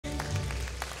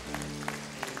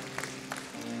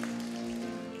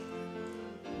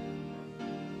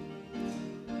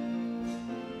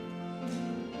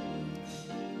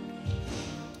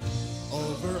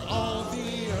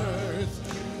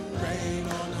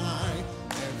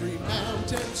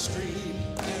mountain stream,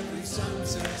 every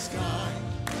sunset sky.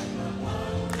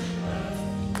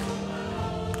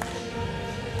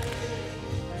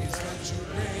 Please let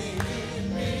you reign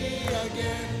in me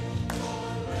again.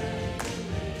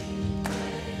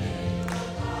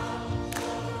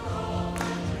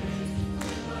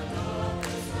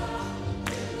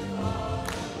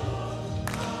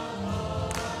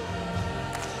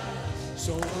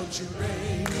 So won't you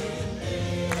reign in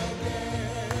me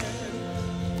again?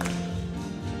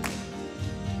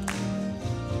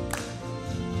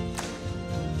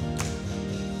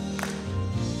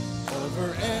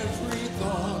 Over every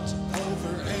thought,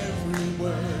 over every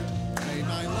word, may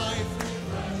my life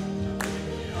reflect the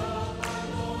beauty of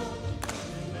my Lord.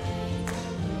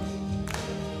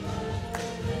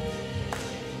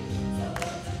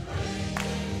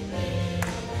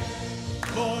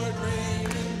 Lord, reign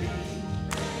in me.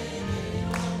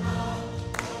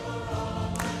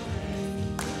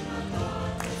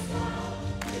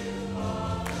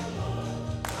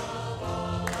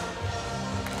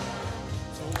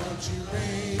 Won't you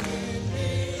reign in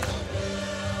me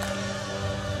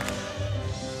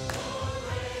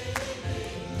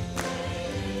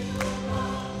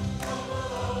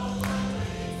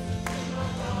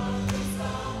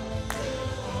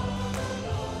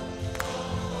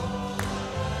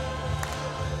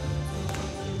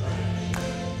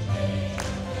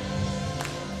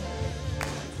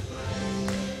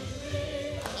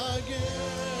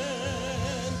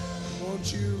again?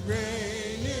 Won't you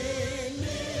reign in me?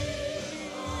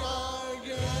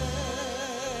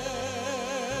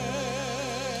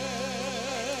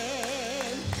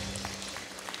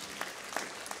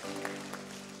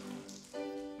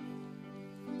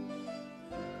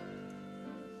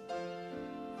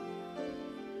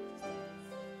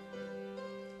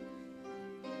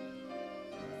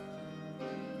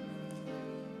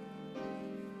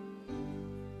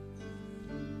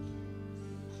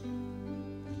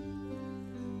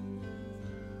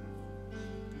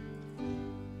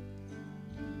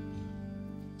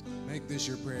 Make this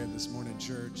your prayer this morning,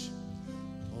 church.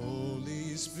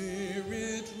 Holy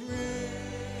Spirit, reign.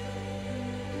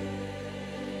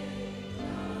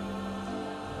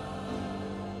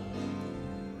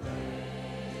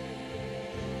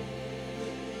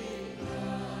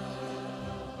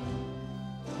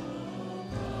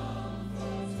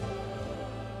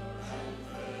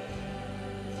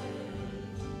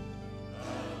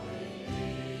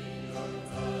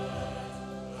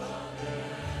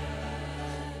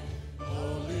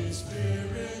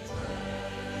 Spirit,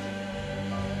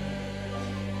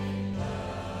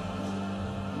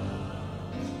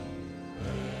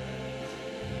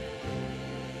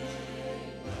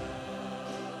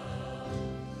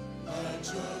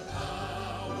 let your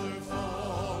power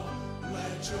fall,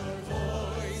 let your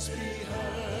voice be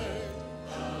heard.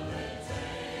 Come and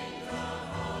take our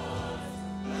hearts,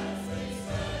 as we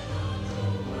stand on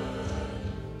your word.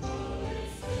 Holy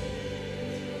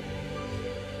Spirit,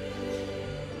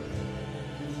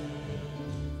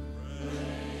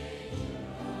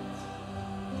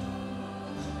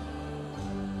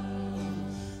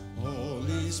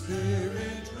 Holy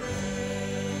Spirit, rain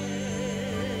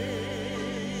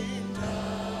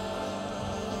down.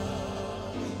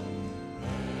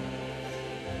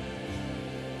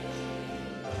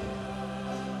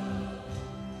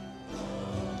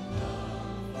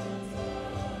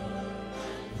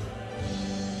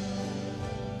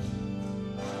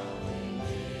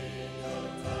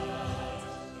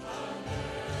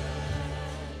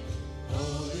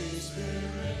 Holy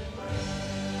Spirit,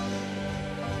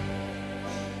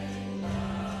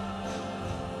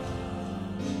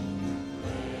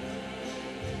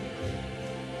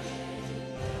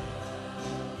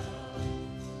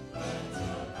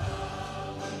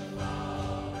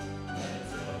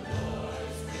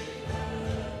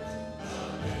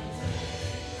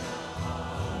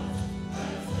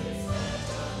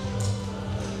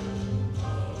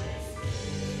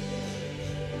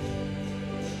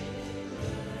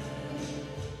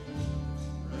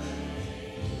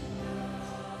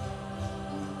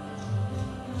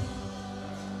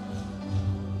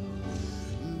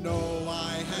 no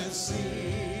eye has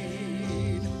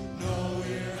seen, no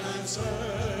ear has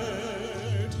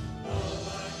heard, no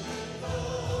mind can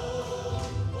know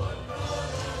what God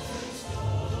has in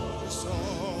store. So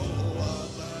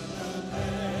open up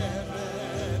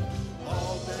heaven,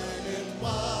 open it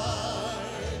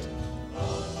wide,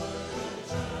 open the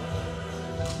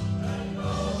church and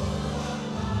go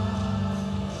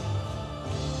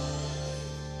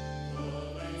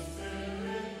Holy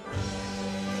Spirit, rain.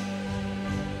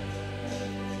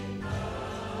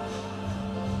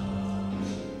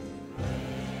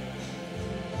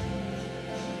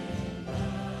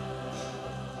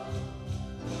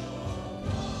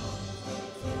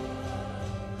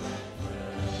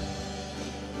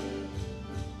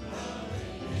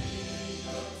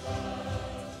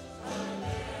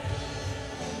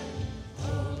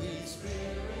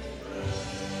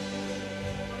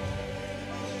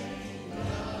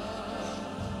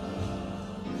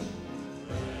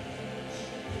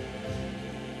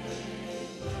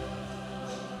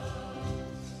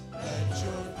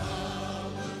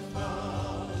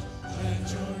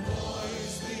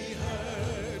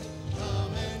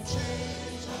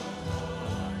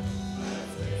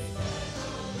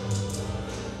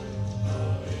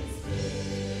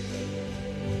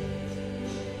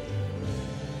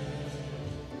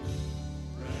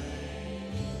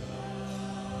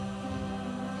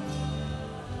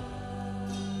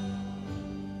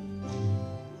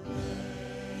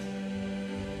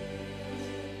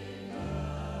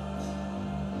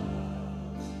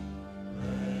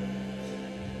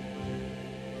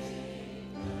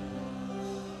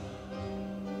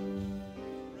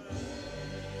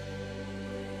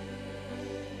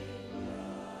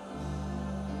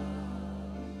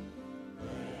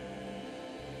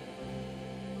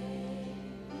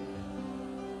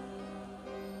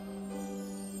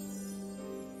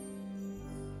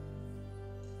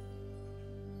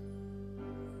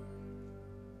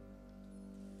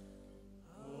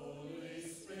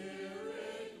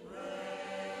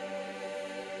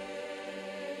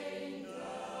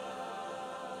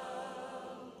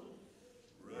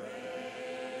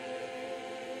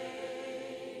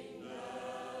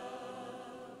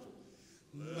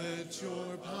 Let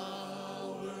your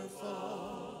power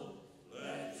fall.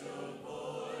 Let your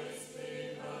voice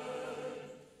be heard.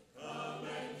 Come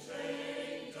and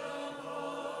change our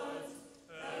hearts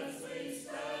as we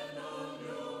stand on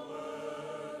your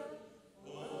word.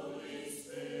 Holy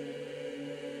Spirit,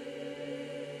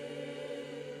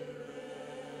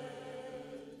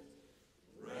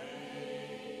 rain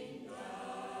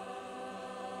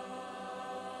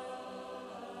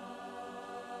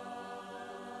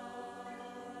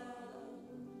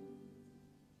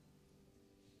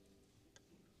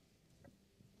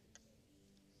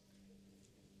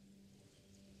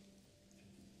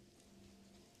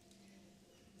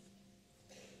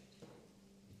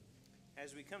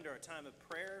As we come to our time of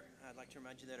prayer, I'd like to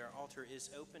remind you that our altar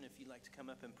is open if you'd like to come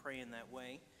up and pray in that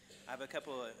way. I have a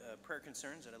couple of prayer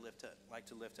concerns that I'd like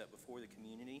to lift up before the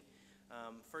community.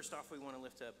 First off, we want to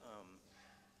lift up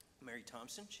Mary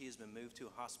Thompson. She has been moved to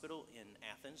a hospital in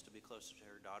Athens to be closer to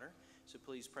her daughter. So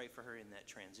please pray for her in that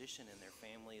transition and their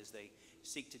family as they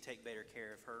seek to take better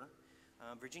care of her.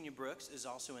 Virginia Brooks is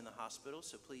also in the hospital,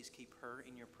 so please keep her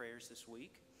in your prayers this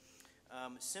week.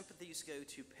 Sympathies go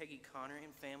to Peggy Connor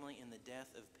and family in the death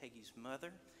of Peggy's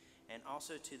mother, and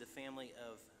also to the family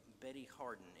of Betty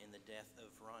Harden in the death of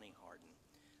Ronnie Harden.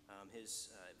 His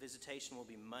visitation will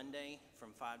be Monday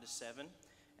from 5 to 7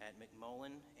 at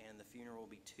McMullen, and the funeral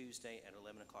will be Tuesday at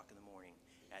 11 o'clock in the morning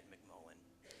at McMullen.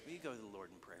 Will you go to the Lord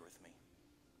in prayer with me?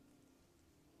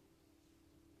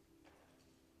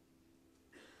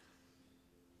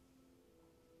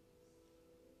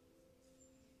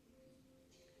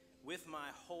 With my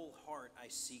whole heart I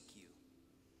seek you.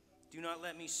 Do not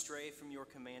let me stray from your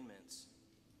commandments.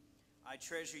 I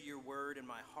treasure your word in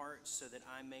my heart so that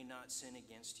I may not sin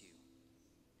against you.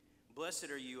 Blessed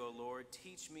are you, O Lord.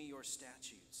 Teach me your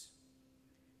statutes.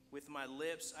 With my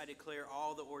lips I declare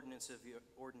all the ordinances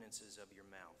of your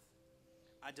mouth.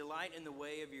 I delight in the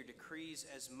way of your decrees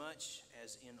as much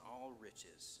as in all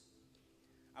riches.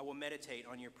 I will meditate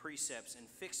on your precepts and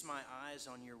fix my eyes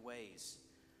on your ways.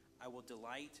 I will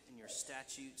delight in your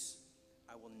statutes.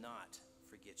 I will not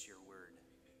forget your word.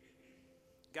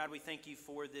 God, we thank you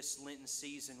for this Lenten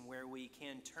season where we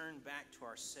can turn back to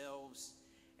ourselves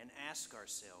and ask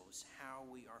ourselves how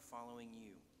we are following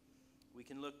you. We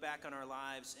can look back on our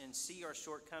lives and see our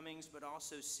shortcomings, but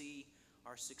also see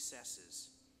our successes.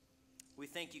 We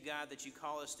thank you, God, that you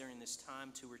call us during this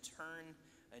time to return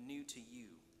anew to you,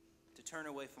 to turn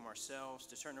away from ourselves,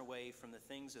 to turn away from the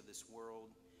things of this world,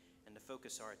 and to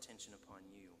focus our attention upon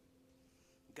you.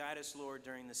 Guide us, Lord,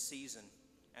 during this season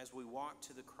as we walk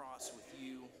to the cross with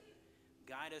you.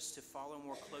 Guide us to follow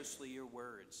more closely your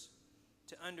words,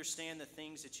 to understand the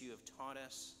things that you have taught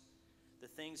us, the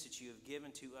things that you have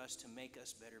given to us to make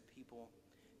us better people,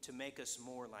 to make us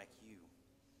more like you.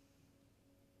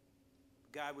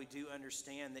 God, we do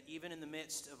understand that even in the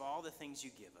midst of all the things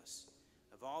you give us,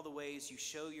 of all the ways you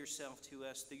show yourself to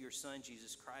us through your Son,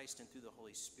 Jesus Christ, and through the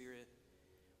Holy Spirit,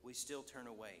 we still turn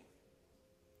away.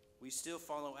 We still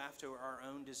follow after our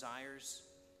own desires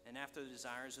and after the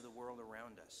desires of the world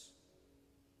around us.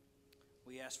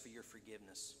 We ask for your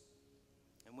forgiveness.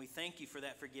 And we thank you for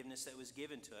that forgiveness that was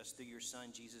given to us through your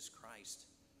Son, Jesus Christ.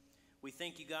 We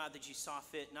thank you, God, that you saw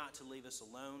fit not to leave us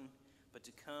alone, but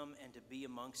to come and to be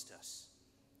amongst us,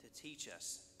 to teach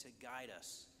us, to guide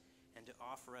us, and to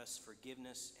offer us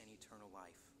forgiveness and eternal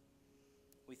life.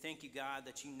 We thank you, God,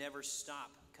 that you never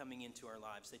stop coming into our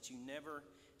lives, that you never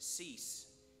cease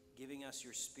giving us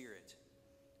your Spirit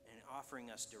and offering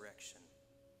us direction.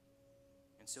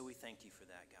 And so we thank you for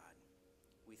that, God.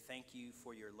 We thank you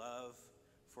for your love,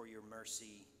 for your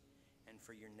mercy, and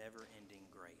for your never-ending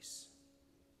grace.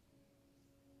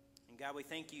 And God, we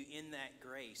thank you in that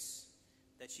grace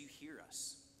that you hear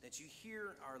us, that you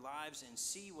hear our lives and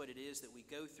see what it is that we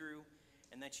go through,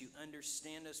 and that you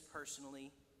understand us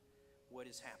personally, what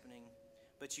is happening,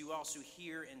 but you also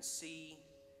hear and see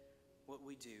what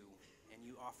we do, and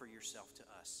you offer yourself to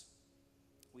us.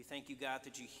 We thank you, God,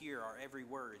 that you hear our every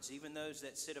words, even those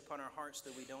that sit upon our hearts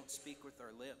that we don't speak with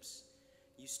our lips.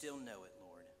 You still know it,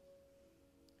 Lord.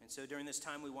 And so during this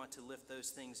time, we want to lift those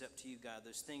things up to you, God,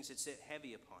 those things that sit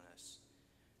heavy upon us,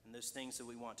 and those things that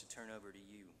we want to turn over to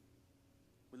you.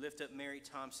 We lift up Mary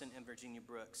Thompson and Virginia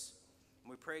Brooks, and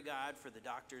we pray, God, for the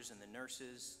doctors and the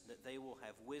nurses, that they will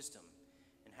have wisdom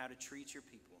in how to treat your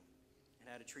people and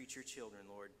how to treat your children,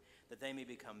 Lord, that they may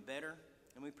become better.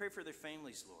 And we pray for their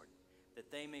families, Lord,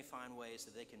 that they may find ways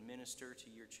that they can minister to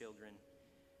your children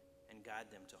and guide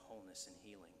them to wholeness and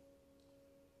healing.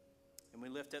 And we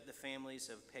lift up the families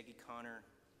of Peggy Connor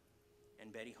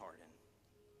and Betty Harden.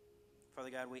 Father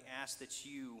God, we ask that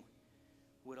you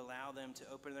would allow them to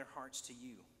open their hearts to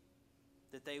you,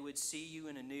 that they would see you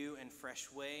in a new and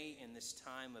fresh way in this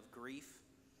time of grief,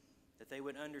 that they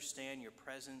would understand your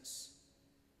presence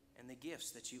and the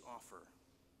gifts that you offer.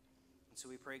 And so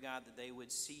we pray, God, that they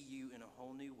would see you in a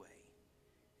whole new way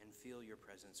and feel your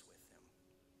presence with them.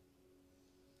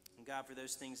 And God, for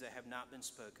those things that have not been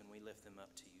spoken, we lift them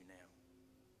up to you now.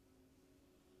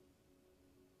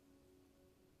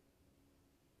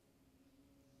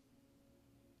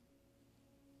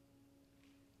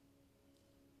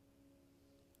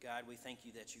 God, we thank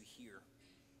you that you hear.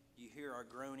 You hear our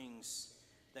groanings,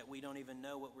 that we don't even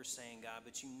know what we're saying, God,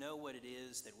 but you know what it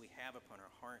is that we have upon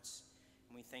our hearts.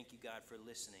 And we thank you, God, for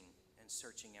listening and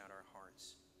searching out our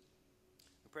hearts.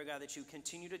 We pray, God, that you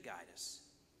continue to guide us.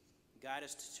 Guide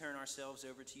us to turn ourselves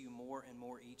over to you more and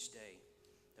more each day.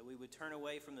 That we would turn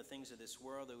away from the things of this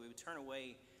world, that we would turn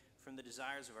away from the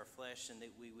desires of our flesh, and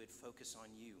that we would focus on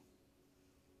you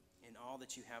in all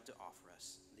that you have to offer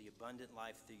us, the abundant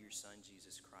life through your Son,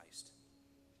 Jesus Christ.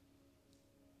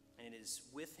 And it is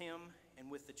with him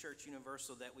and with the Church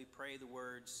Universal that we pray the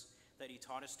words that he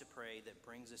taught us to pray that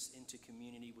brings us into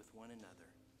community with one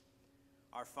another.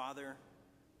 Our Father,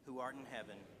 who art in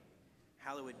heaven,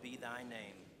 hallowed be thy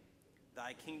name.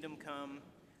 Thy kingdom come,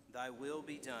 thy will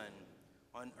be done,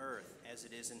 on earth as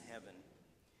it is in heaven.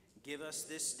 Give us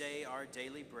this day our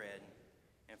daily bread,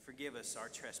 and forgive us our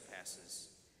trespasses,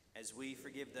 as we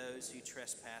forgive those who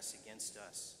trespass against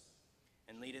us.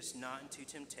 And lead us not into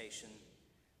temptation,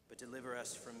 but deliver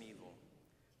us from evil.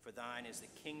 For thine is the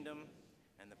kingdom,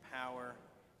 and the power,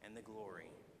 and the glory,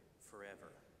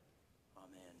 forever.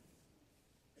 Amen.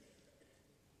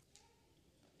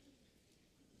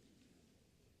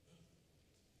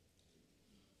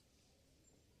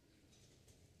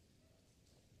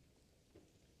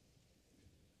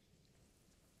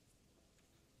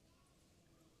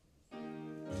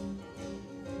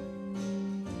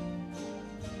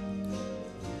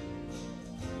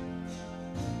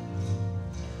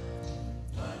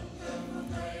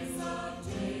 Grace of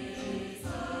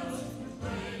Jesus,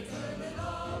 greater than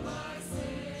all.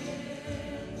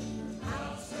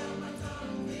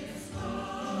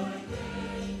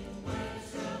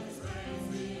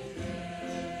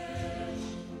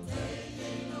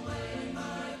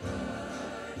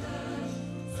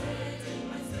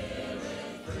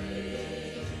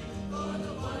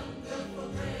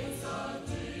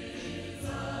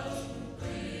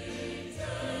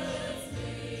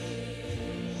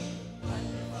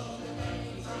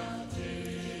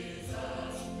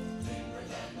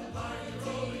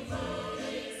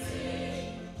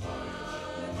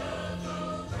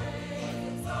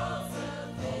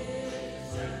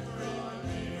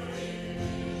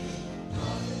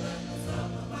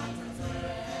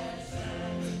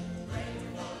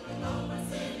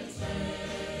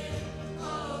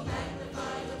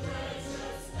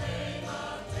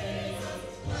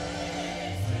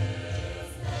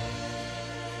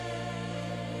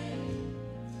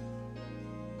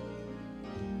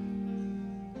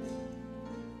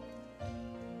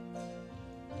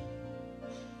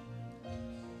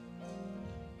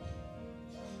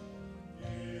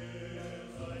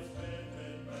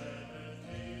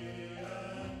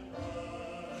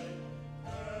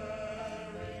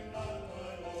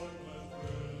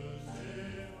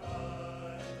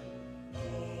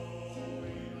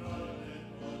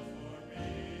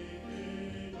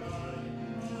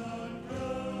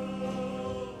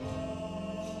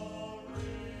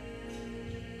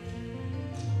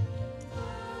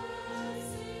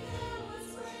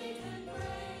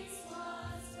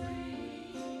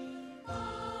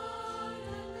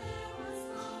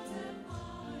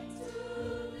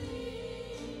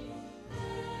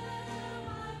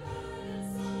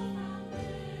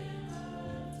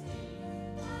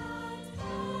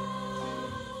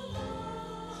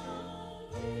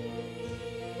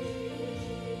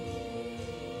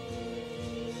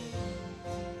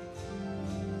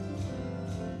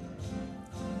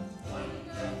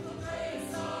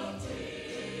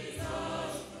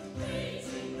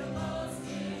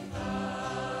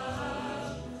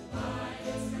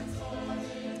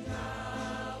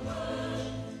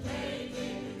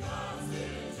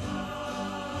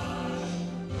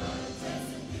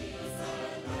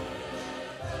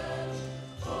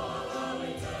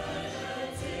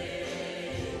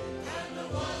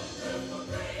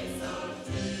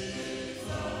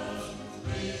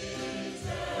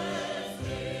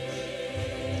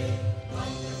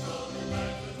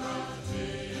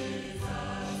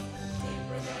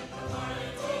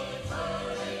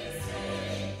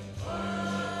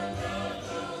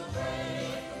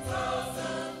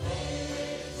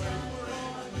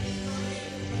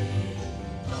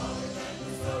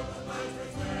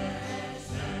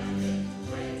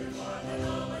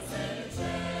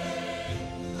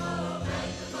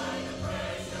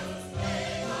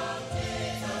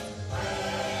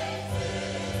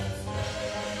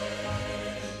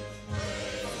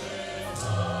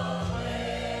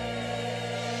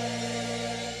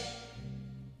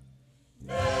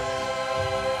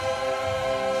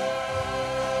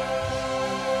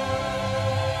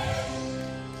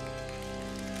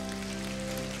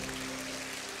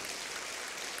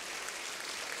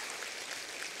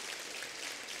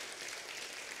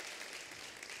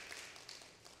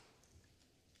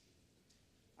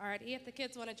 All right, if the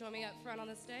kids want to join me up front on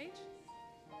the stage.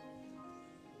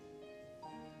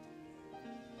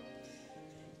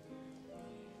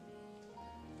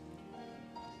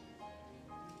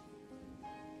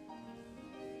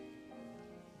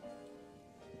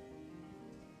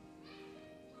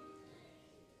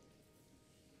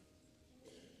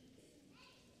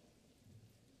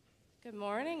 Good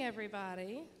morning,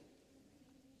 everybody.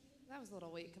 That was a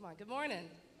little weak. Come on, good morning.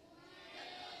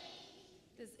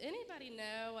 Does anybody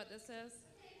know what this is?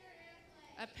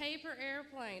 A paper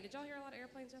airplane. Did y'all hear a lot of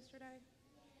airplanes yesterday?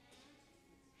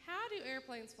 How do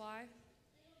airplanes fly?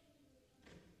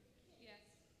 Yes.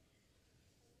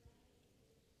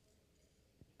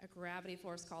 A gravity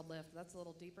force called lift. That's a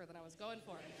little deeper than I was going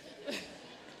for.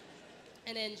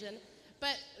 An engine.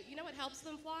 But you know what helps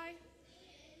them fly?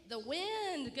 The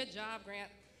wind. Good job,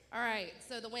 Grant. All right,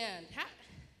 so the wind.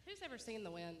 Who's ever seen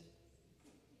the wind?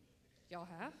 Y'all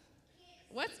have?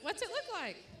 What's it look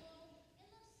like?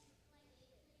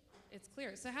 It's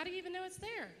clear. So how do you even know it's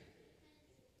there?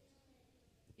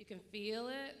 You can feel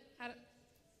it.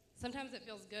 Sometimes it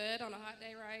feels good on a hot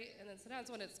day, right? And then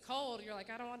sometimes when it's cold, you're like,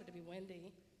 I don't want it to be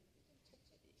windy.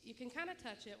 You can kind of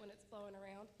touch it when it's blowing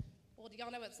around. Well, do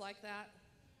y'all know it's like that?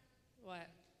 What?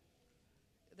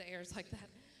 The air's like that.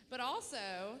 But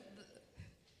also,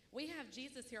 we have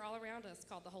Jesus here all around us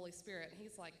called the Holy Spirit, and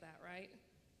he's like that, right?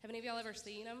 Have any of y'all ever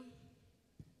seen him?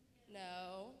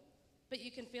 No. But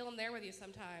you can feel him there with you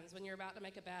sometimes when you're about to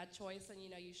make a bad choice and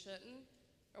you know you shouldn't,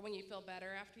 or when you feel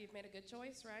better after you've made a good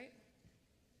choice, right?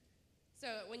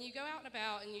 So when you go out and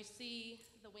about and you see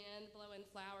the wind blowing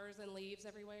flowers and leaves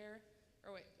everywhere,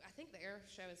 or wait, I think the air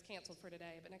show is canceled for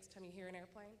today, but next time you hear an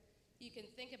airplane, you can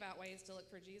think about ways to look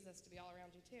for Jesus to be all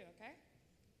around you too, okay?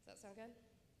 Does that sound good?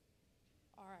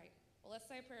 All right. Well, let's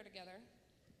say a prayer together.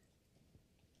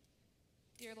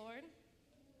 Dear Lord,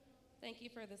 thank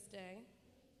you for this day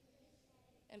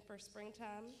and for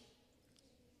springtime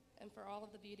and for all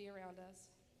of the beauty around us.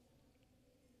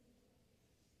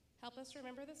 Help us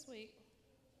remember this week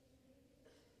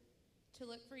to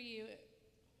look for you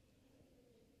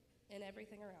in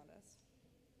everything around us.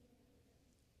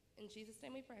 In Jesus'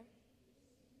 name we pray.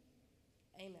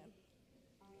 Amen.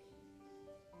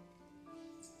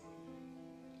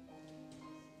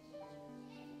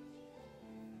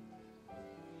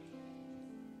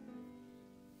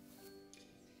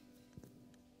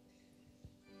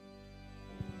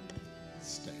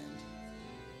 Stand.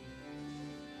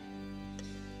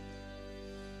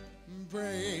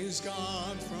 Praise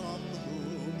God from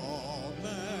whom all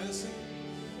blessings.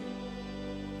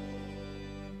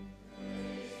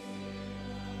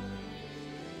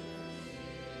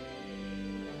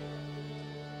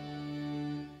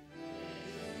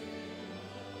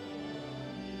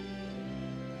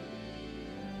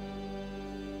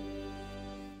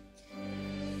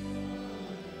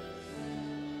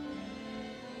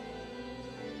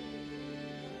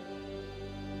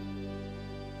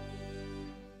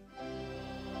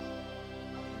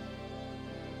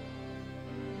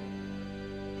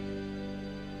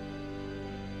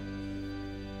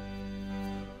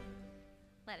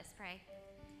 Let us pray.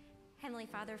 Heavenly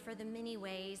Father, for the many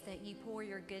ways that you pour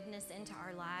your goodness into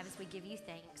our lives, we give you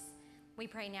thanks. We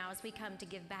pray now as we come to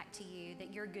give back to you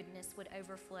that your goodness would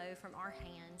overflow from our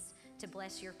hands to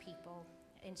bless your people.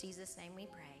 In Jesus' name we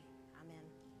pray. Amen.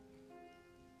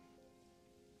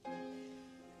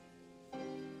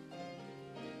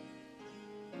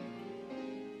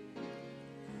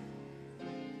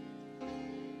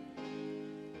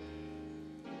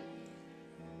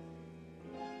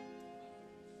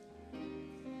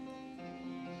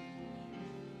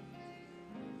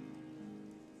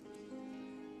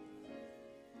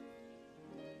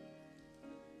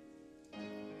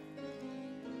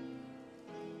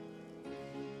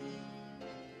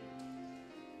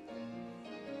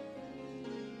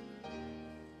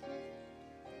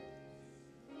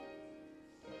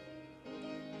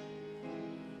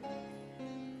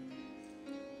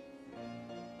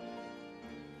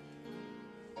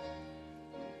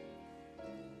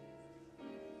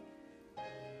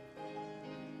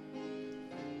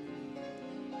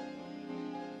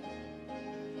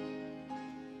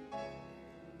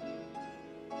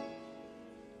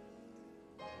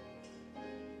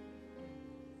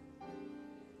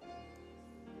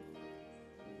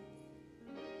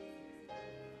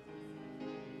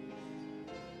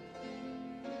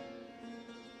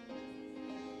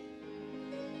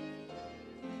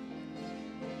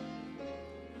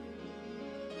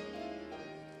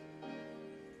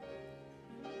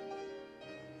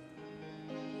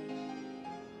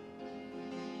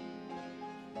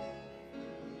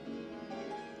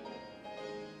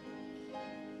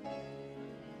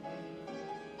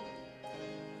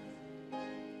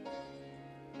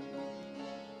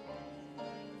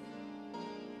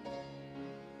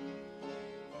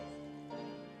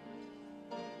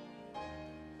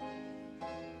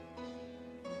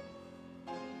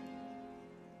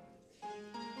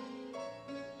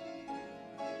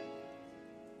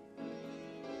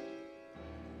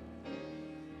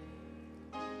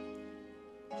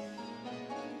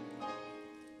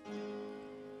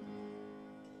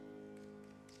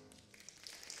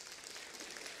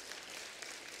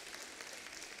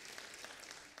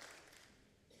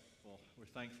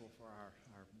 thankful for our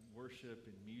worship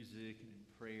and music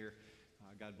and prayer.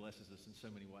 God blesses us in so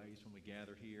many ways when we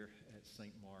gather here at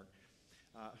St. Mark.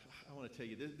 I want to tell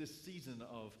you, this season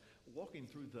of walking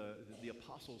through the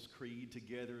Apostles' Creed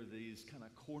together, these kind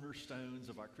of cornerstones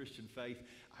of our Christian faith,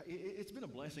 it's been a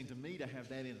blessing to me to have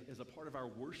that as a part of our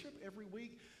worship every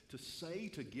week, to say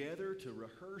together, to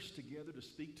rehearse together, to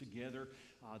speak together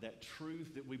that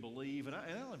truth that we believe. And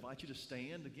I'll invite you to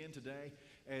stand again today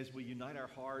as we unite our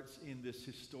hearts in this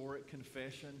historic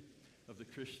confession of the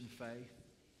Christian faith.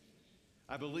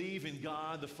 I believe in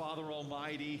God, the Father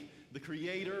Almighty, the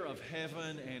creator of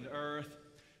heaven and earth,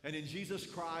 and in Jesus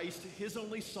Christ, his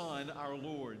only Son, our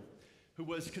Lord, who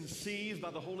was conceived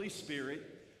by the Holy Spirit,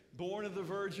 born of the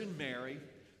Virgin Mary,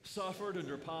 suffered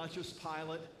under Pontius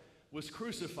Pilate, was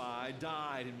crucified,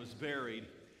 died, and was buried.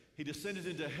 He descended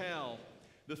into hell.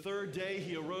 The third day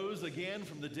he arose again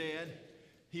from the dead.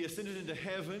 He ascended into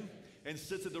heaven and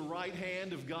sits at the right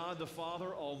hand of God the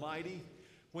Father Almighty,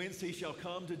 whence he shall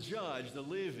come to judge the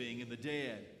living and the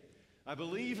dead. I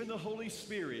believe in the Holy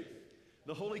Spirit,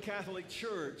 the Holy Catholic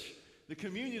Church, the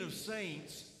communion of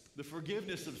saints, the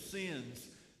forgiveness of sins,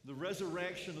 the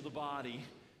resurrection of the body,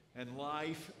 and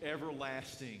life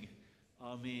everlasting.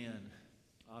 Amen.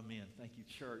 Amen. Thank you,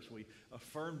 church. We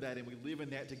affirm that and we live in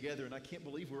that together, and I can't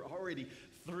believe we're already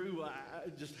through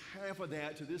just half of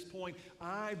that to this point.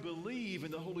 I believe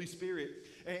in the Holy Spirit.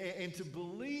 And to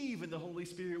believe in the Holy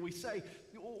Spirit, we say,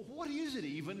 what is it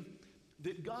even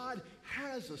that God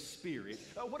has a spirit?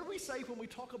 What do we say when we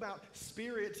talk about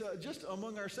spirits just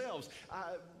among ourselves?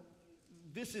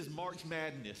 This is March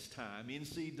Madness time,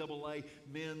 NCAA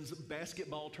men's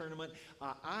basketball tournament.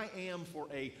 I am, for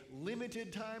a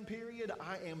limited time period,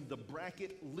 I am the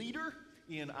bracket leader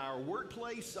in our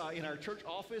workplace, in our church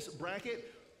office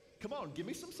bracket. Come on, give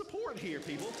me some support here,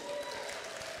 people.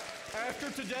 After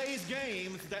today's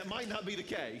game, that might not be the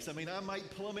case. I mean, I might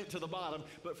plummet to the bottom,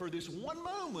 but for this one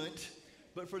moment,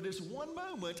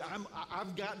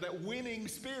 I've got that winning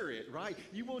spirit, right?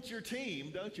 You want your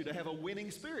team, don't you, to have a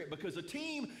winning spirit, because a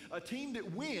team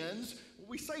that wins,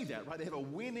 we say that, right? They have a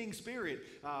winning spirit.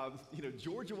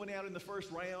 Georgia went out in the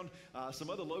first round. Some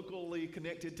other locally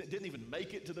connected didn't even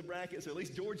make it to the bracket, so at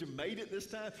least Georgia made it this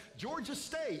time. Georgia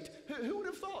State, who would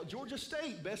have thought Georgia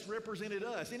State best represented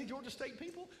us? Any Georgia State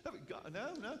people?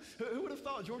 No. Who would have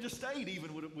thought Georgia State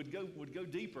even would go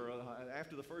deeper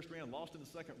after the first round, lost in the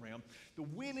second round? The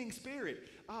winning spirit.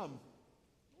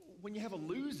 When you have a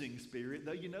losing spirit,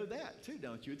 though, you know that too,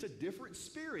 don't you? It's a different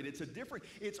spirit.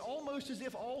 It's almost as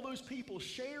if all those people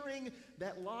sharing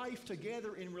that life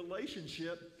together in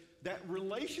relationship, that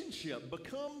relationship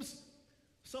becomes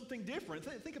something different.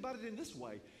 Think about it in this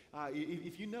way.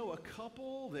 If you know a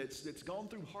couple that's gone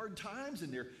through hard times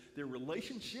and their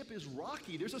relationship is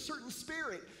rocky, there's a certain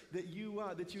spirit that you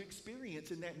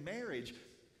experience in that marriage.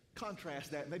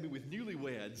 Contrast that maybe with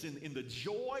newlyweds in the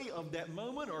joy of that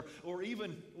moment, or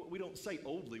even, we don't say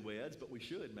oldly weds, but we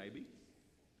should maybe.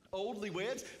 Oldly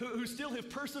weds who still have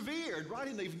persevered, right?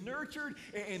 And they've nurtured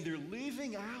and they're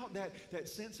living out that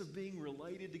sense of being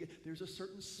related together. There's a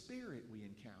certain spirit we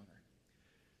encounter.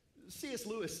 C.S.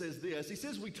 Lewis says this. He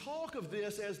says, we talk of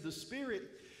this as the spirit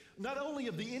not only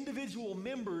of the individual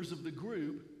members of the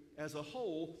group as a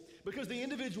whole, because the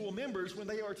individual members, when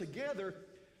they are together,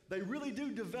 they really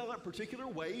do develop particular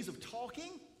ways of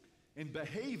talking and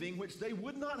behaving which they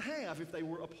would not have if they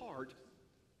were apart.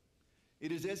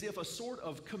 It is as if a sort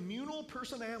of communal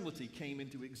personality came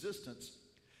into existence.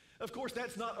 Of course,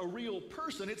 that's not a real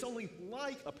person. It's only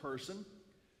like a person.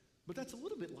 But that's a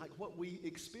little bit like what we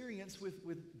experience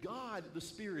with God, the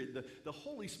Spirit, the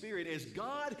Holy Spirit. As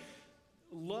God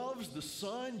loves the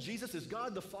Son, Jesus, as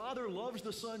God the Father loves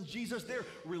the Son, Jesus, their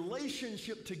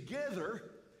relationship together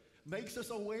makes us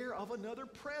aware of another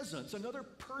presence, another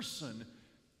person.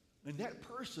 And that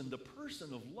person, the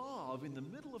person of love in the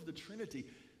middle of the Trinity,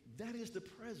 that is the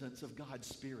presence of God's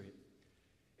Spirit.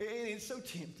 And it's so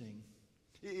tempting.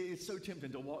 It's so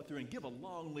tempting to walk through and give a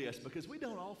long list, because we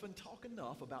don't often talk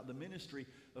enough about the ministry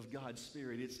of God's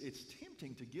Spirit. It's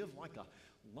tempting to give like a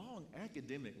long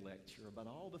academic lecture about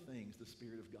all the things the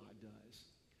Spirit of God does.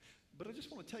 But I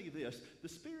just want to tell you this. The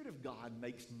Spirit of God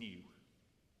makes new.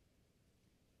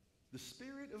 The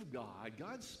Spirit of God,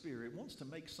 God's Spirit, wants to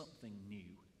make something new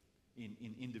in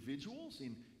individuals,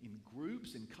 in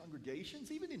groups, in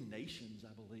congregations, even in nations,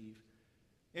 I believe.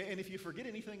 And if you forget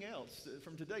anything else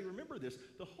from today, remember this.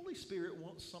 The Holy Spirit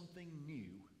wants something new.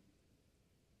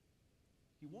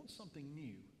 He wants something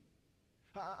new.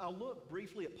 I'll look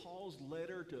briefly at Paul's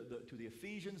letter to the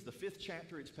Ephesians, the 5th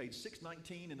chapter. It's page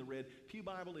 619 in the red Pew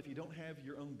Bible if you don't have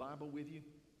your own Bible with you.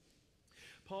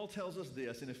 Paul tells us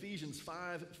this in Ephesians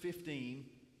 5:15.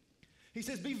 He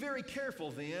says, be very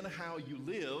careful then how you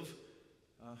live.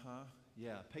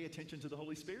 Pay attention to the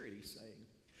Holy Spirit, he's saying.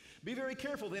 Be very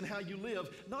careful then how you live,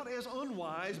 not as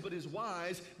unwise, but as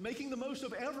wise, making the most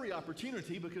of every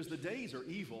opportunity because the days are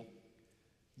evil.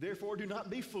 Therefore, do not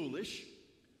be foolish,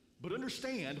 but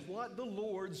understand what the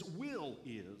Lord's will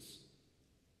is.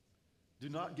 Do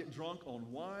not get drunk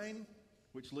on wine,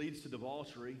 which leads to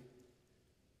debauchery.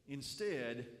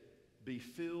 Instead, be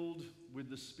filled with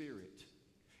the Spirit.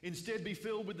 Instead, be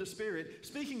filled with the Spirit,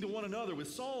 speaking to one another with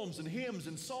psalms and hymns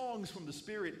and songs from the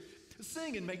Spirit.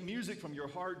 Sing and make music from your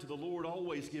heart to the Lord,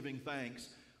 always giving thanks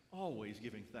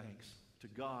to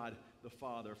God the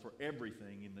Father for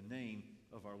everything in the name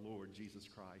of our Lord Jesus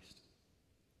Christ.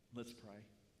 Let's pray.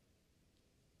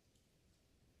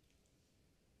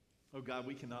 Oh God,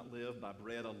 we cannot live by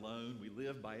bread alone. We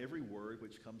live by every word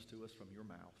which comes to us from your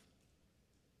mouth.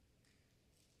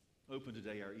 Open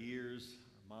today our ears,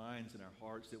 our minds, and our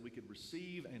hearts that we could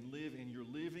receive and live in your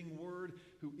living word,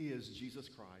 who is Jesus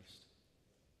Christ.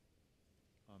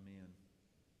 Amen.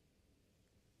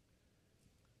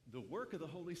 The work of the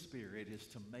Holy Spirit is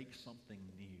to make something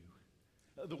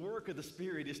new. The work of the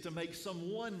Spirit is to make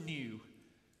someone new.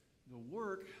 The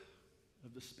work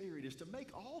of the Spirit is to make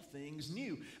all things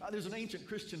new. There's an ancient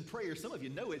Christian prayer. Some of you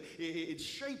know it. It's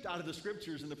shaped out of the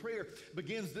Scriptures, and the prayer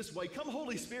begins this way. Come,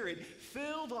 Holy Spirit,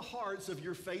 fill the hearts of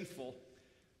your faithful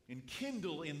and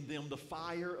kindle in them the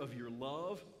fire of your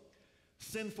love.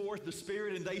 Send forth the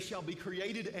Spirit, and they shall be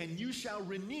created, and you shall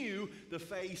renew the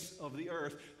face of the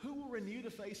earth. Who will renew the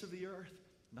face of the earth?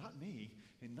 Not me,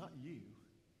 and not you.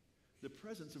 The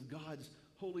presence of God's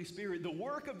Holy Spirit. The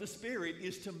work of the Spirit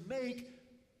is to make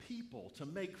people, to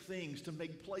make things, to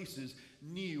make places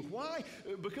new. Why?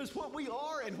 Because what we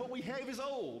are and what we have is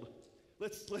old.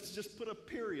 Let's just put a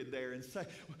period there and say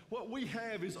what we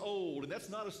have is old. And that's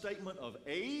not a statement of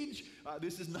age.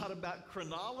 This is not about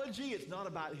chronology. It's not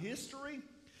about history.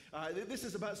 This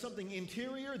is about something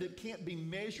interior that can't be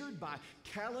measured by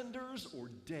calendars or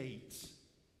dates.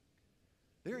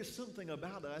 There is something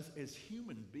about us as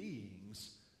human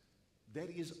beings that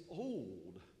is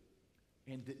old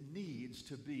and that needs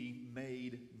to be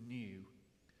made new.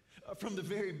 From the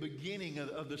very beginning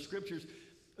of the Scriptures,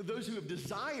 those who have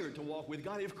desired to walk with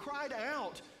God have cried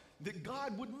out that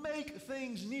God would make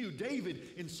things new. David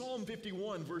in Psalm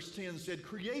 51 verse 10 said,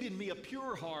 "Create in me a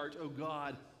pure heart, O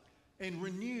God, and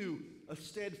renew a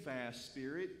steadfast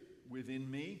spirit within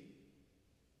me."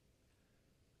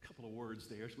 A couple of words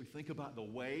there as we think about the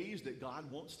ways that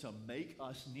God wants to make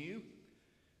us new.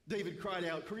 David cried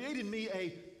out, "Create in me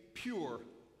a pure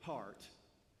heart."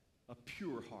 A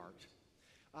pure heart.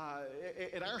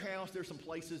 At our house, there's some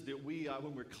places that we,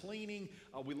 when we're cleaning,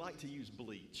 we like to use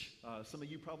bleach. Some of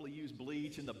you probably use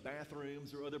bleach in the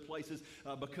bathrooms or other places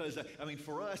because,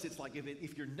 for us, it's like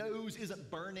if your nose isn't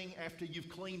burning after you've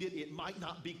cleaned it, it might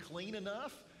not be clean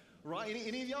enough, right?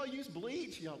 Any of y'all use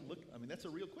bleach? Y'all look, that's a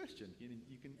real question.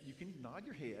 You can nod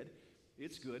your head.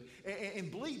 It's good. And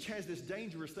bleach has this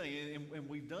dangerous thing, and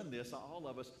we've done this, all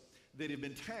of us, that have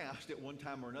been tasked at one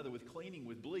time or another with cleaning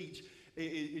with bleach,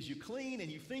 is you clean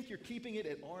and you think you're keeping it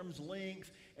at arm's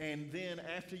length, and then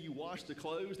after you wash the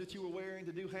clothes that you were wearing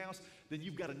to do house, then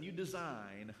you've got a new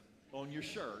design on your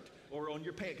shirt or on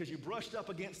your pants because you brushed up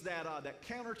against that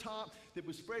countertop that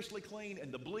was freshly cleaned,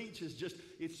 and the bleach is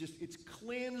it's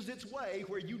cleansed its way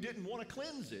where you didn't want to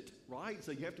cleanse it, right?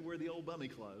 So you have to wear the old bummy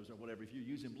clothes or whatever if you're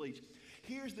using bleach.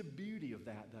 Here's the beauty of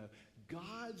that, though.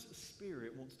 God's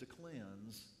Spirit wants to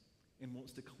cleanse and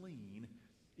wants to clean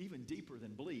even deeper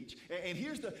than bleach. And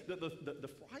here's the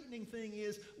frightening thing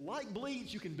is, like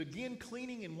bleach, you can begin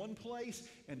cleaning in one place,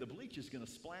 and the bleach is going to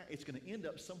splat. It's going to end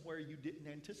up somewhere you didn't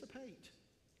anticipate.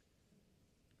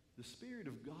 The Spirit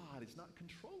of God is not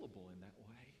controllable in that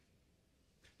way.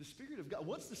 The Spirit of God,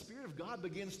 once the Spirit of God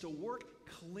begins to work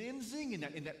cleansing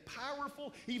in that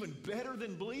powerful, even better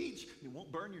than bleach, it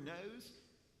won't burn your nose.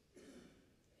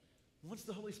 Once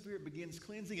the Holy Spirit begins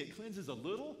cleansing, it cleanses a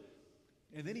little,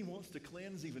 and then he wants to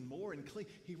cleanse even more and clean.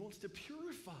 He wants to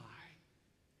purify.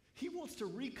 He wants to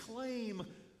reclaim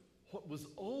what was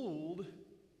old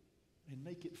and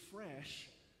make it fresh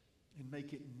and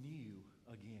make it new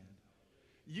again.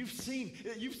 You've seen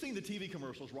the TV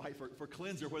commercials, right, for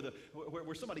cleanser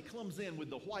where somebody comes in with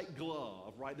the white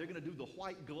glove, right? They're going to do the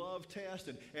white glove test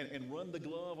and run the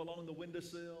glove along the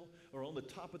windowsill or on the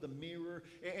top of the mirror.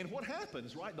 And what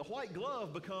happens, right? The white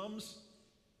glove becomes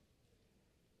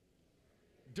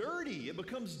dirty. It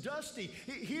becomes dusty.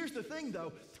 Here's the thing,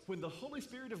 though. When the Holy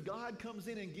Spirit of God comes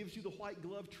in and gives you the white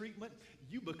glove treatment,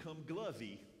 you become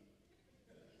glovey.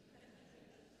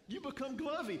 You become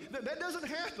glovey. That doesn't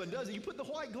happen, does it? You put the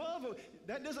white glove on.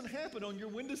 That doesn't happen on your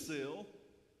windowsill.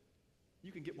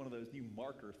 You can get one of those new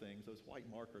marker things, those white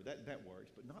marker. That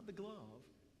works, but not the glove.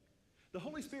 The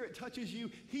Holy Spirit touches you.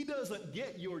 He doesn't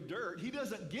get your dirt. He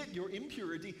doesn't get your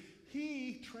impurity.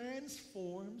 He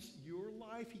transforms your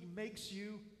life. He makes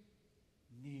you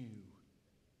new.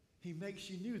 He makes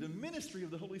you new. The ministry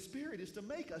of the Holy Spirit is to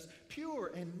make us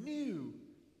pure and new.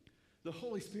 The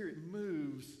Holy Spirit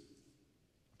moves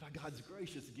by God's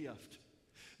gracious gift.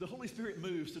 The Holy Spirit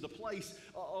moves to the place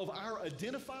of our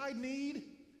identified need,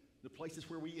 the places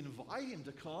where we invite Him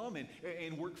to come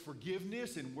and work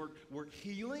forgiveness and work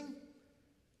healing.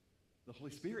 The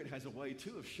Holy Spirit has a way,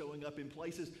 too, of showing up in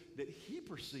places that He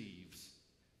perceives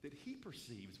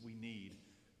we need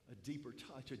a deeper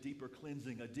touch, a deeper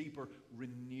cleansing, a deeper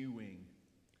renewing.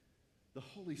 The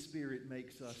Holy Spirit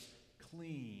makes us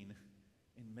clean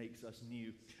and makes us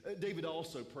new. David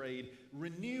also prayed,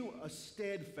 renew a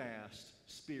steadfast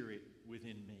spirit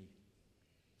within me.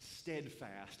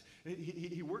 Steadfast.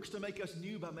 He works to make us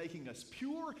new by making us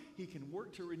pure. He can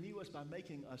work to renew us by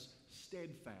making us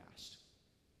steadfast.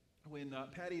 When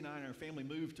Patty and I and our family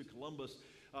moved to Columbus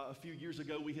a few years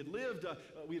ago, we had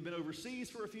been overseas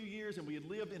for a few years, and we had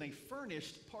lived in a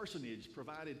furnished parsonage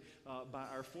provided by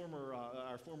our former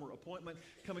appointment.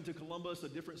 Coming to Columbus, a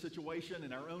different situation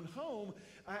in our own home,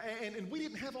 and we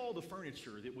didn't have all the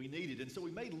furniture that we needed, and so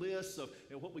we made lists of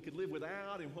what we could live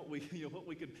without and what we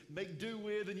could make do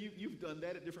with, and you've done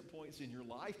that at different points in your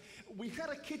life. We had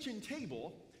a kitchen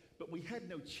table, but we had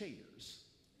no chairs.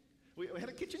 We had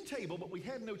a kitchen table, but we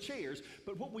had no chairs.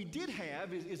 But what we did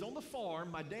have is on the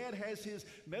farm, my dad has his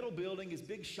metal building, his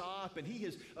big shop, and he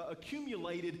has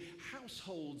accumulated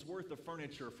households worth of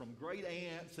furniture from great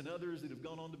aunts and others that have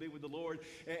gone on to be with the Lord.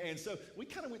 And so we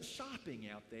kind of went shopping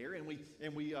out there, and we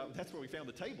that's where we found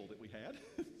the table that we had.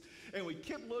 And we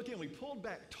kept looking, we pulled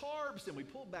back tarps, and we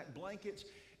pulled back blankets,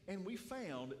 and we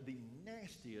found the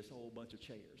nastiest whole bunch of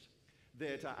chairs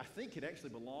that I think had actually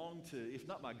belonged to, if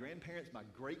not my grandparents, my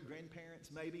great-grandparents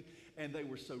maybe, and they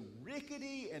were so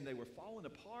rickety and they were falling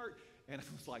apart, and I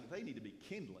was like, they need to be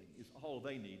kindling is all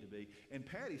they need to be. And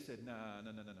Patty said, no,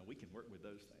 we can work with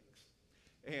those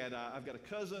things. And I've got a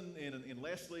cousin in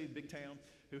Leslie, big town,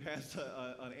 who has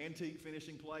an antique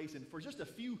finishing place, and for just a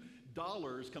few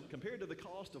dollars, compared to the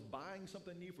cost of buying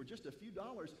something new, for just a few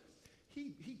dollars,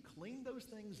 he cleaned those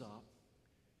things up,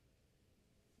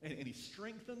 and he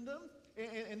strengthened them.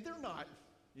 And they're not,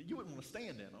 you wouldn't want to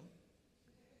stand in them,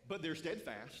 but they're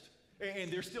steadfast,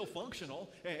 and they're still functional,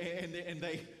 and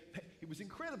it was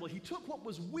incredible. He took what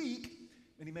was weak,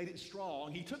 and he made it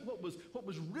strong. He took what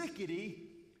was rickety,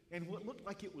 and what looked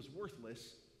like it was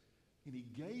worthless, and he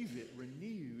gave it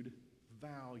renewed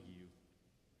value.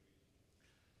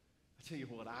 I tell you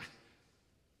what, I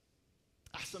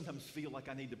sometimes feel like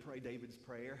I need to pray David's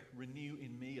prayer, renew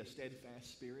in me a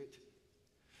steadfast spirit.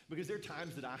 Because there are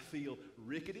times that I feel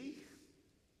rickety,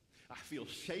 I feel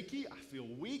shaky, I feel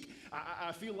weak,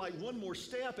 I feel like one more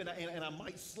step and I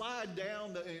might slide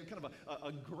down kind of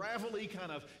a gravelly kind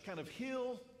of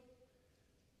hill.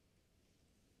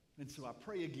 And so I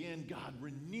pray again, God,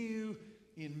 renew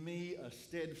in me a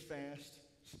steadfast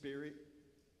spirit.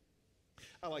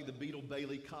 I like the Beetle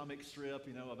Bailey comic strip,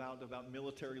 about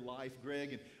military life.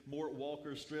 Greg and Mort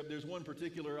Walker's strip. There's one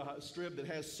particular strip that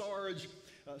has Sarge.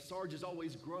 Sarge is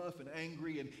always gruff and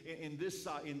angry, and in this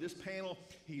panel,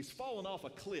 he's fallen off a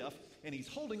cliff, and he's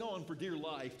holding on for dear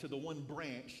life to the one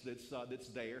branch that's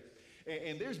there.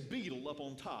 And there's Beetle up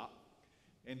on top,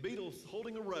 and Beetle's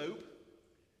holding a rope.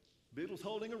 Beetle,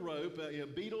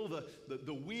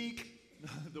 the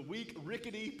weak,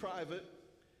 rickety private.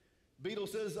 Beetle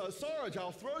says, Sarge,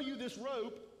 I'll throw you this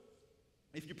rope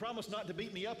if you promise not to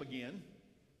beat me up again,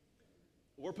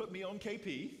 or put me on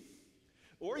KP,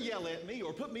 or yell at me,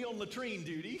 or put me on latrine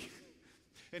duty.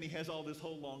 And he has all this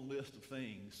whole long list of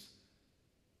things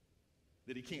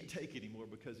that he can't take anymore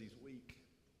because he's weak.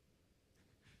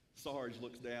 Sarge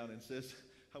looks down and says,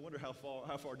 I wonder how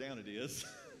far down it is.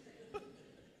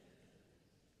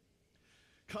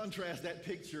 Contrast that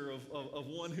picture of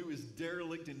one who is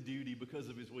derelict in duty because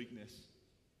of his weakness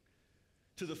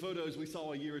to the photos we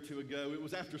saw a year or two ago. It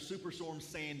was after Superstorm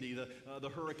Sandy, the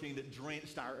hurricane that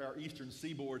drenched our eastern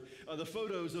seaboard. The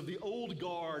photos of the old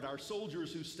guard, our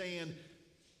soldiers who stand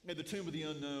at the Tomb of the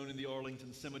Unknown in the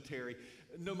Arlington Cemetery.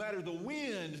 No matter the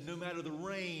wind, no matter the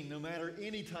rain, no matter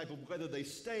any type of weather, they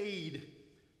stayed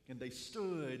and they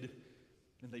stood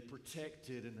and they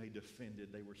protected and they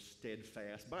defended. They were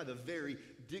steadfast. By the very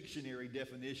dictionary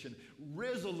definition,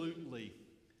 resolutely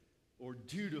or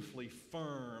dutifully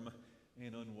firm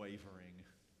and unwavering.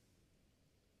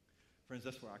 Friends,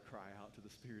 that's where I cry out to the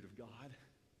Spirit of God.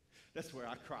 That's where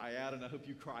I cry out, and I hope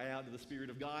you cry out to the Spirit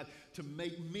of God to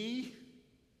make me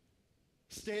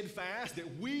steadfast,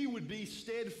 that we would be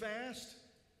steadfast.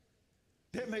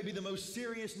 That may be the most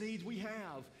serious needs we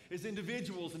have as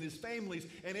individuals and as families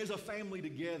and as a family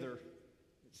together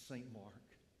at St. Mark.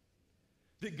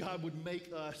 That God would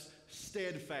make us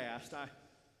steadfast. I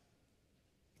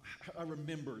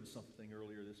remembered something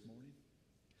earlier this morning.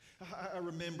 I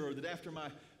remember that after my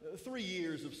 3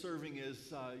 years of serving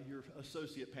as your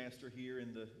associate pastor here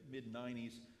in the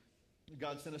mid-90s,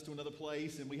 God sent us to another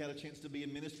place, and we had a chance to be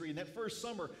in ministry. And that first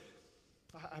summer,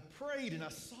 I prayed and I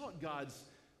sought God's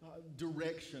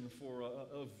direction for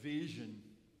a vision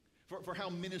for how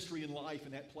ministry and life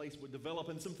in that place would develop.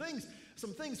 And some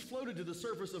things floated to the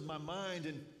surface of my mind,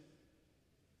 and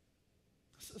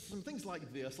some things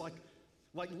like this, like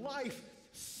life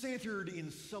centered in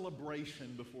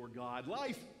celebration before God,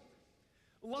 life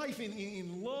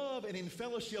in love and in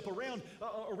fellowship around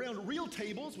real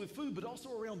tables with food, but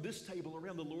also around this table,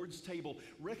 around the Lord's table,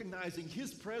 recognizing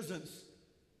His presence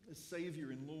as Savior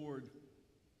and Lord.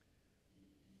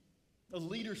 A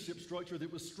leadership structure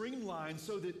that was streamlined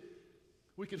so that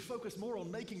we could focus more on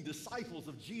making disciples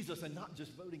of Jesus and not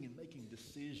just voting and making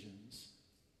decisions.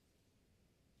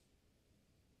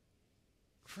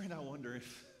 Friend, I wonder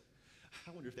if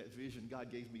that vision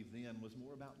God gave me then was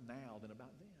more about now than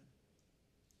about then.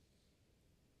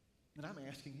 And I'm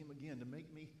asking Him again to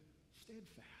make me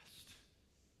steadfast.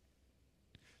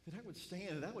 That I would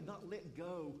stand, that I would not let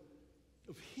go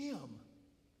of Him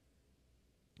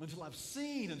until I've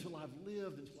seen, until I've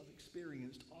lived, until I've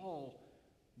experienced all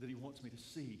that He wants me to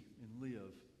see and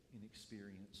live and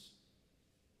experience.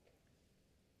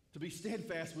 To be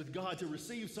steadfast with God, to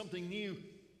receive something new,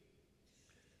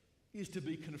 is to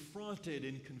be confronted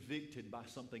and convicted by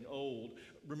something old.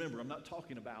 Remember, I'm not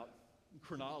talking about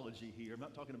chronology here. I'm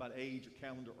not talking about age or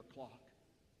calendar or clock.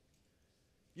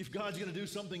 If God's going to do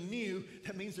something new,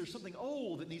 that means there's something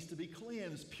old that needs to be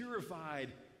cleansed,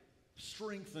 purified,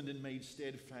 strengthened, and made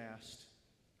steadfast.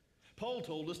 Paul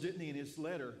told us, didn't he, in his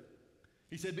letter?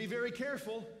 He said, be very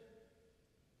careful.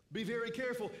 Be very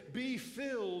careful. Be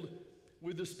filled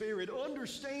with the Spirit.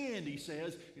 Understand, he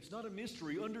says, it's not a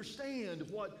mystery. Understand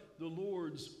what the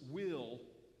Lord's will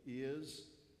is.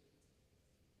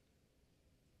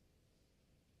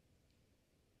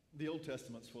 The Old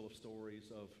Testament's full of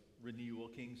stories of renewal,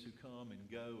 kings who come and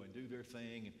go and do their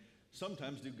thing, and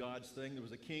sometimes do God's thing. There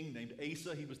was a king named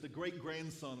Asa. He was the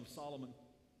great-grandson of Solomon.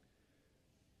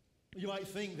 You might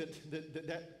think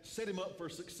that set him up for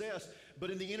success, but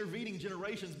in the intervening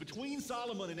generations between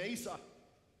Solomon and Asa,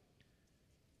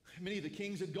 many of the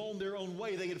kings had gone their own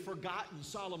way. They had forgotten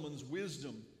Solomon's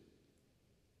wisdom.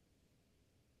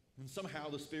 And somehow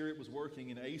the Spirit was working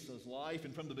in Asa's life,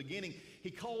 and from the beginning,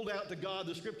 he called out to God.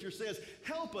 The Scripture says,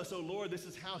 help us, O Lord. This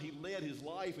is how he led his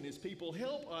life and his people.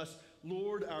 Help us,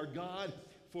 Lord our God,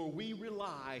 for we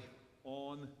rely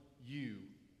on you.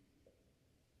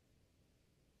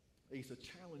 Asa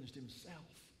challenged himself.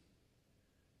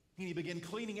 And he began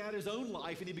cleaning out his own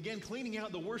life, and he began cleaning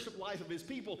out the worship life of his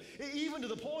people, even to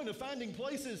the point of finding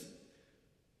places.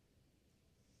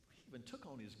 He even took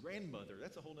on his grandmother.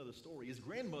 That's a whole other story. His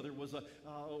grandmother was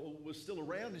still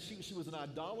around, and she was an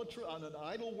idolater, an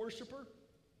idol worshiper.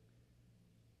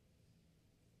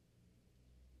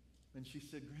 And she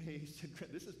said, Grace,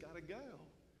 this has got to go.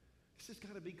 This has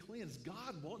got to be cleansed.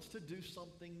 God wants to do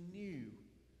something new.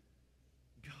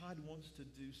 God wants to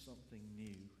do something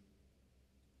new.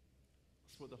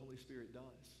 That's what the Holy Spirit does.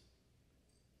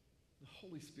 The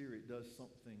Holy Spirit does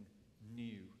something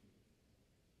new.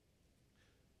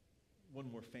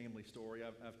 One more family story.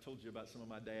 I've told you about some of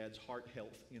my dad's heart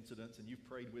health incidents, and you've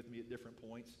prayed with me at different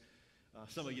points.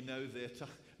 Some of you know that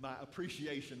my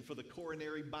appreciation for the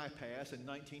coronary bypass in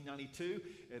 1992,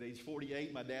 at age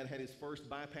 48, my dad had his first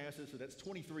bypasses, so that's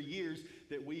 23 years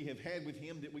that we have had with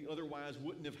him that we otherwise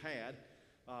wouldn't have had.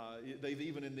 They've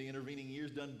even in the intervening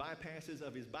years done bypasses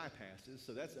of his bypasses,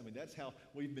 so that's how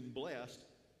we've been blessed.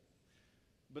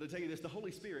 But I tell you this, the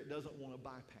Holy Spirit doesn't want a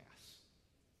bypass.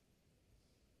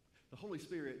 The Holy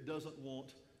Spirit doesn't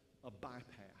want a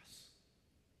bypass.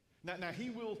 Now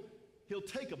he'll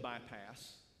take a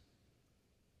bypass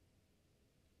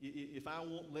if I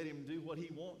won't let him do what he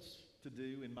wants to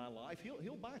do in my life.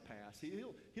 He'll bypass.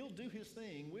 He'll do his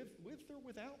thing with or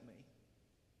without me.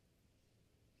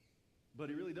 But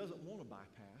he really doesn't want a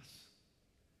bypass.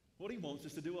 What he wants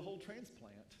is to do a whole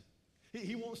transplant.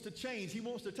 He wants to change. He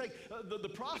wants to take. The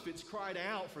prophets cried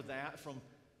out for that from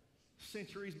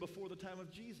centuries before the time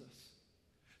of Jesus.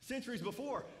 Centuries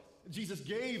before Jesus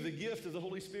gave the gift of the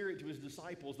Holy Spirit to his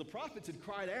disciples, the prophets had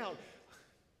cried out,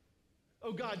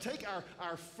 Oh God, take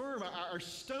our firm, our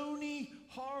stony,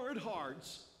 hard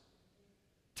hearts.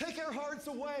 Take our hearts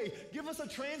away. Give us a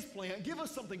transplant. Give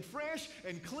us something fresh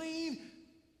and clean.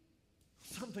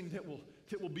 Something that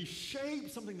will be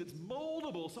shaped, something that's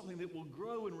moldable, something that will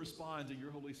grow and respond to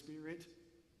your Holy Spirit.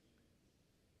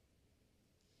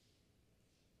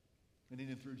 And in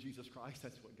and through Jesus Christ,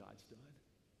 that's what God's done.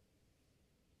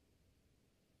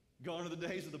 Gone are the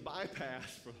days of the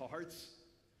bypass for hearts.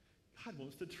 God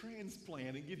wants to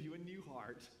transplant and give you a new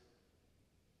heart.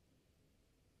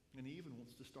 And He even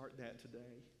wants to start that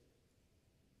today.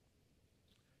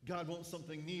 God wants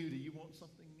something new. Do you want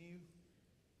something new?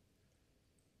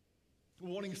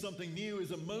 Wanting something new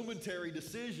is a momentary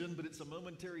decision, but it's a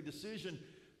momentary decision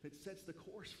that sets the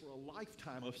course for a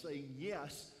lifetime of saying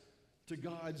yes to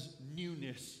God's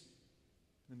newness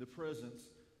in the presence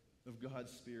of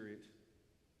God's Spirit.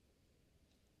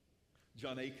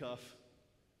 John Acuff,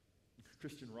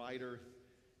 Christian writer,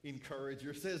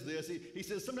 encourager, says this. He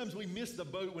says, sometimes we miss the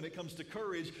boat when it comes to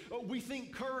courage. We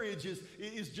think courage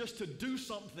is just to do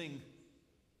something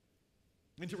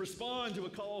and to respond to a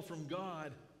call from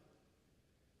God.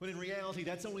 When in reality,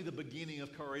 that's only the beginning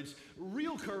of courage.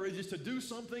 Real courage is to do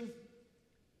something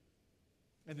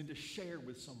and then to share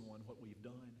with someone what we've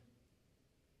done.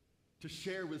 To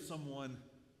share with someone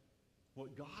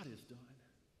what God has done.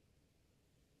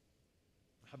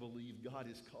 I believe God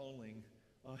is calling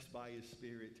us by His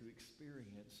Spirit to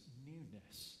experience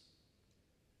newness.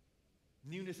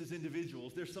 Newness as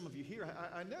individuals. There's some of you here,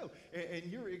 I know, and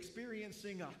you're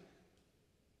experiencing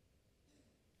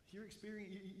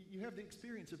you have the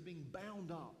experience of being bound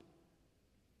up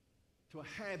to a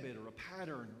habit or a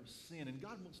pattern or a sin, and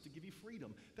God wants to give you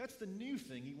freedom. That's the new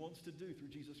thing He wants to do through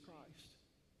Jesus Christ.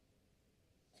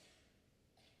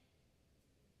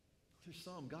 There's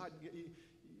some, God,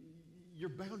 you're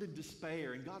bound in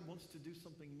despair, and God wants to do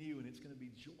something new, and it's going to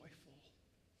be joyful.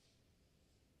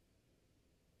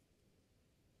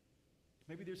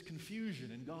 Maybe there's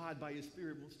confusion, and God, by His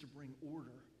Spirit, wants to bring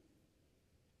order.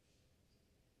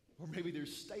 Or maybe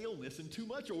there's staleness and too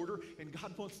much order, and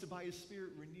God wants to, by His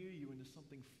Spirit, renew you into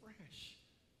something fresh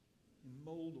and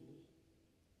moldable.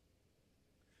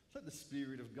 Let the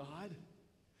Spirit of God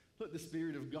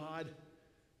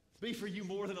be for you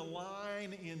more than a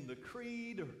line in the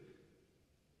creed or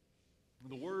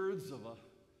the words of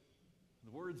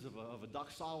a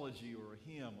doxology or a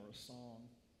hymn or a song.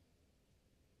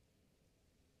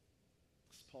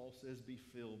 As Paul says, be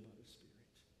filled by the Spirit.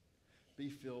 Be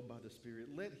filled by the Spirit.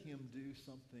 Let Him do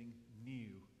something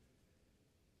new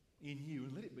in you,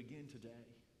 and let it begin today.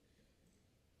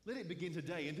 Let it begin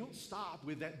today, and don't stop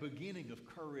with that beginning of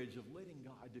courage of letting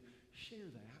God do. Share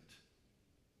that.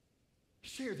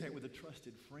 Share that with a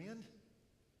trusted friend.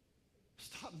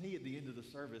 Stop me at the end of the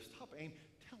service. Stop and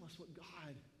tell us what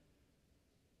God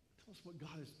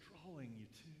is drawing you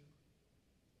to.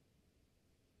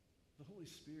 The Holy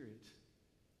Spirit,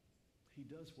 He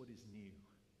does what is new.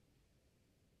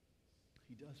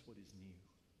 He does what is new.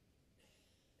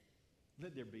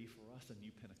 Let there be for us a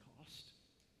new Pentecost,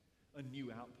 a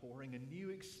new outpouring, a new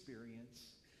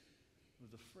experience of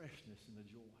the freshness and the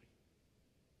joy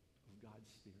of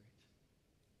God's Spirit.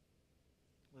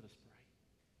 Let us pray.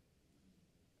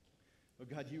 Oh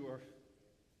God, you are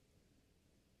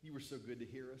so good to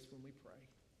hear us when we pray.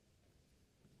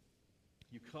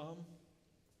 You come,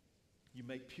 you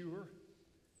make pure,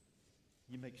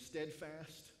 you make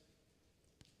steadfast.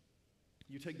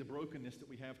 You take the brokenness that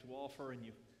we have to offer, and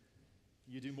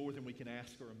you do more than we can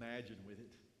ask or imagine with it.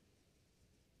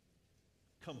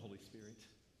 Come, Holy Spirit.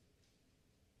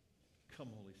 Come,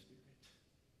 Holy Spirit.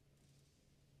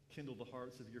 Kindle the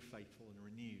hearts of your faithful and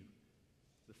renew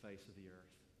the face of the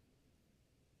earth.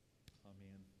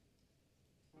 Amen.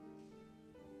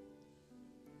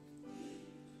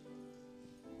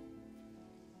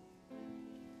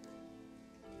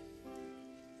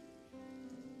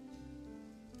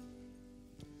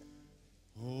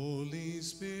 Holy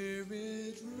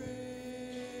Spirit, rain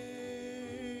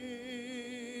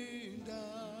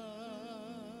down.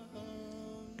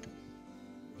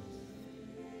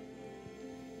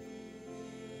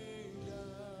 Rain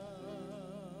down.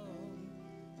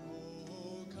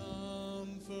 Oh,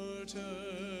 Comforter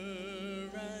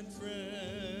and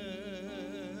friend,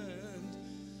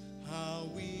 how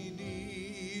we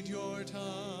need your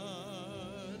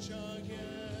touch again.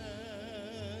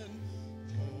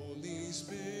 Holy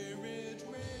Spirit,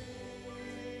 rain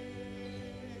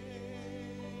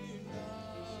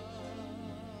down,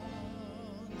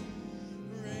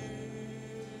 rain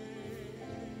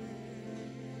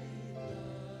down.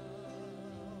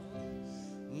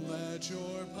 Let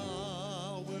your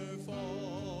power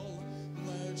fall,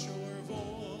 let your voice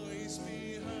voice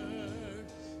be heard.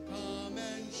 Come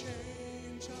and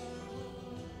change our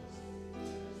hearts.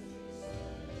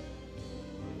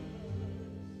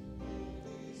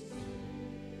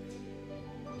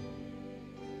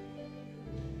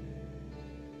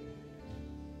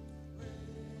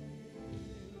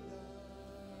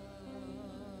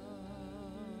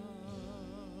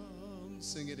 Holy Spirit,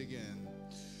 sing it again.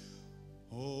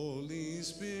 Holy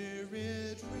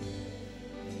Spirit,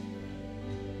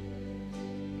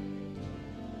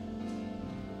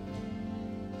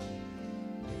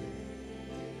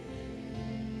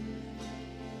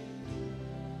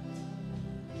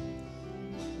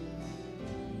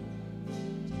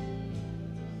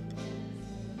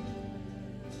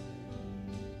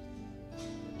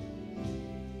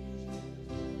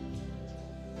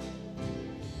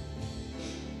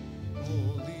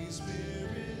 Holy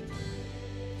Spirit,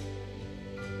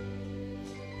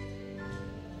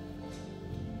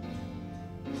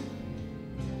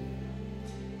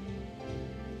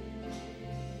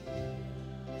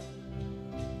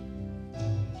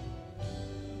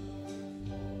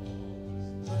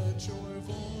 let your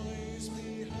voice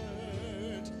be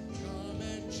heard. Come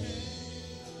and change.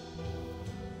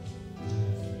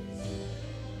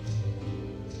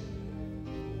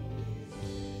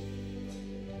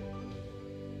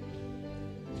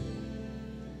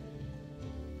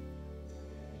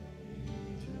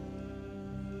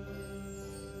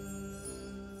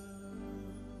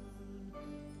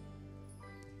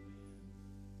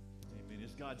 Amen.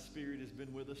 As God's Spirit has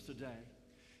been with us today,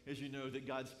 as you know that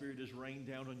God's Spirit has rained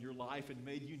down on your life and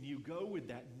made you new, go with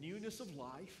that newness of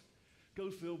life. Go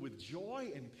filled with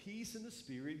joy and peace in the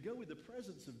Spirit. Go with the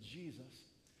presence of Jesus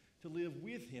to live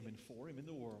with him and for him in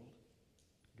the world.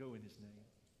 Go in his name.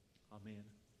 Amen.